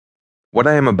What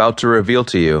I am about to reveal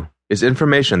to you is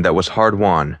information that was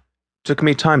hard-won, took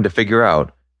me time to figure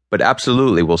out, but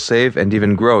absolutely will save and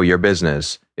even grow your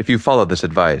business if you follow this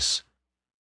advice.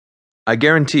 I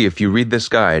guarantee if you read this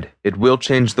guide, it will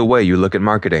change the way you look at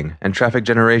marketing and traffic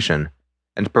generation,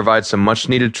 and provide some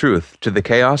much-needed truth to the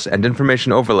chaos and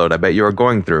information overload I bet you are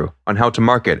going through on how to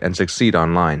market and succeed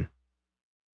online.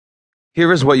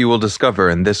 Here is what you will discover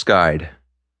in this guide.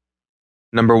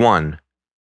 Number 1.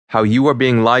 How you are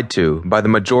being lied to by the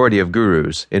majority of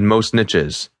gurus in most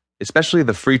niches, especially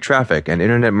the free traffic and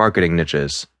internet marketing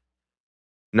niches.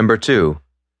 Number 2.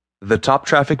 The top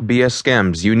traffic BS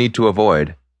scams you need to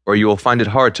avoid, or you will find it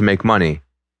hard to make money.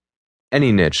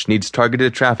 Any niche needs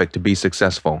targeted traffic to be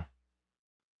successful.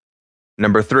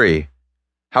 Number 3.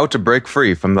 How to break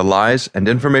free from the lies and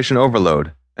information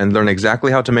overload and learn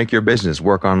exactly how to make your business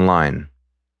work online.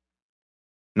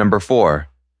 Number 4.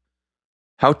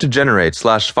 How to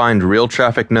generate/find real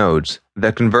traffic nodes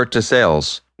that convert to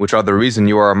sales, which are the reason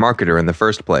you are a marketer in the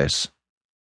first place.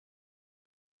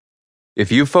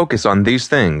 If you focus on these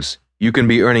things, you can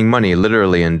be earning money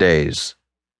literally in days.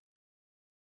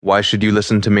 Why should you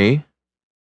listen to me?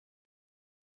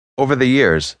 Over the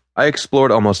years, I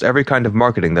explored almost every kind of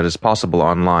marketing that is possible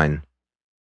online.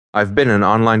 I've been an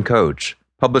online coach,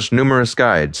 published numerous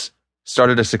guides,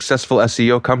 started a successful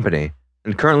SEO company,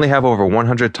 and currently have over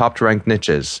 100 top-ranked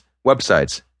niches,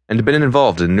 websites, and been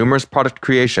involved in numerous product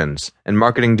creations and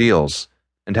marketing deals,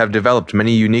 and have developed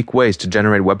many unique ways to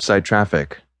generate website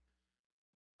traffic.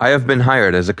 I have been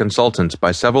hired as a consultant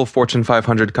by several Fortune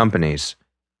 500 companies.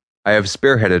 I have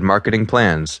spearheaded marketing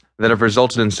plans that have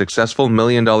resulted in successful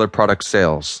million-dollar product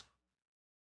sales.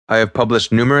 I have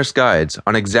published numerous guides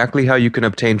on exactly how you can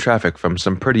obtain traffic from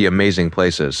some pretty amazing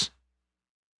places.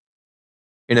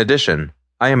 In addition,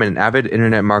 I am an avid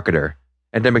internet marketer,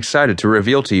 and am excited to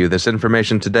reveal to you this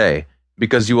information today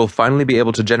because you will finally be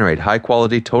able to generate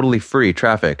high-quality, totally free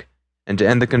traffic and to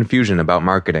end the confusion about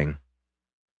marketing.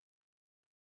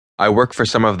 I work for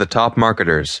some of the top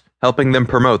marketers, helping them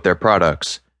promote their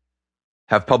products.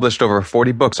 Have published over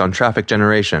 40 books on traffic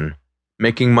generation,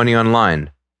 making money online,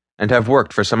 and have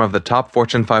worked for some of the top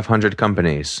Fortune 500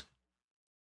 companies.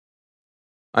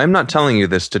 I am not telling you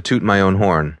this to toot my own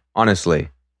horn, honestly.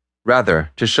 Rather,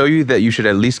 to show you that you should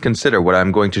at least consider what I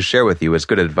am going to share with you as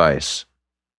good advice.